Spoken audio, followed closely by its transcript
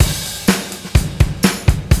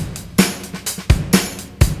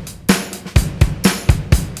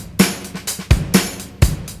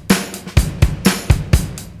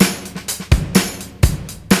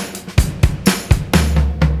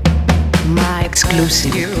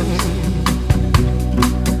Exclusive.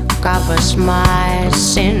 Covers my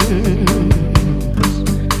sins.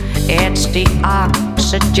 It's the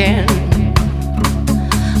oxygen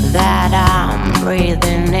that I'm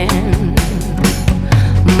breathing in.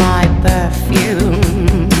 My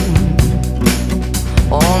perfume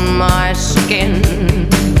on my skin.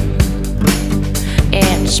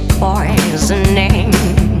 It's poisoning,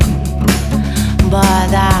 but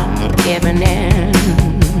I'm giving in.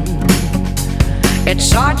 It's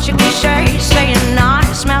such a cliche saying I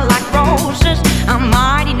smell like roses. I'm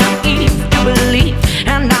mighty naive to believe,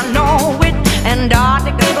 and I know it. And I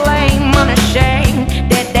take the blame unashamed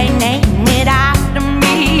that they name it after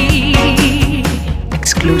me.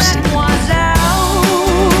 Exclusive. Mademoiselle,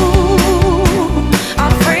 a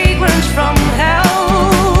fragrance from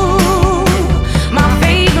hell. My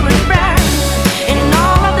favorite brand in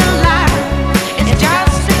all of the land. It's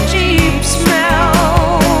just a cheap smell.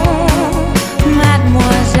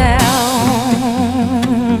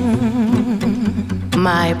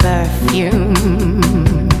 My perfume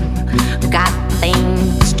got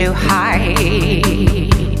things to hide.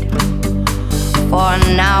 For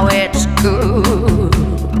now it's good,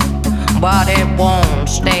 but it won't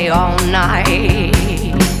stay all night.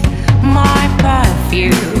 My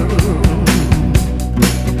perfume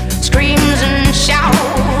screams and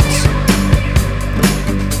shouts.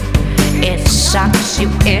 It sucks you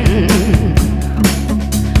in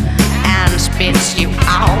and spits you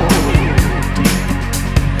out.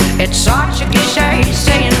 It's such a cliche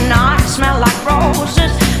saying I smell like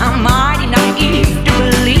roses. I'm mighty naive to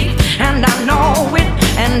believe, and I know it.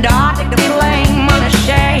 And I take the blame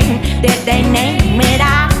unashamed that they name it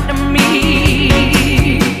after me.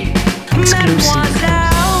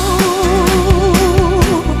 Mademoiselle,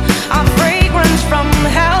 a fragrance from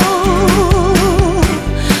hell.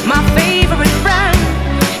 My favorite brand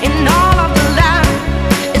in all of the land.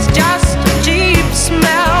 It's just a cheap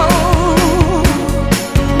smell.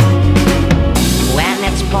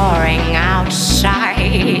 Pouring outside,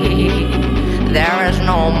 there is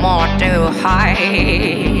no more to hide.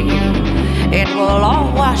 It will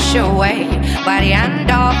all wash away by the end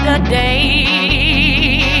of the day.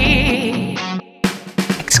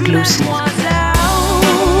 Exclusive.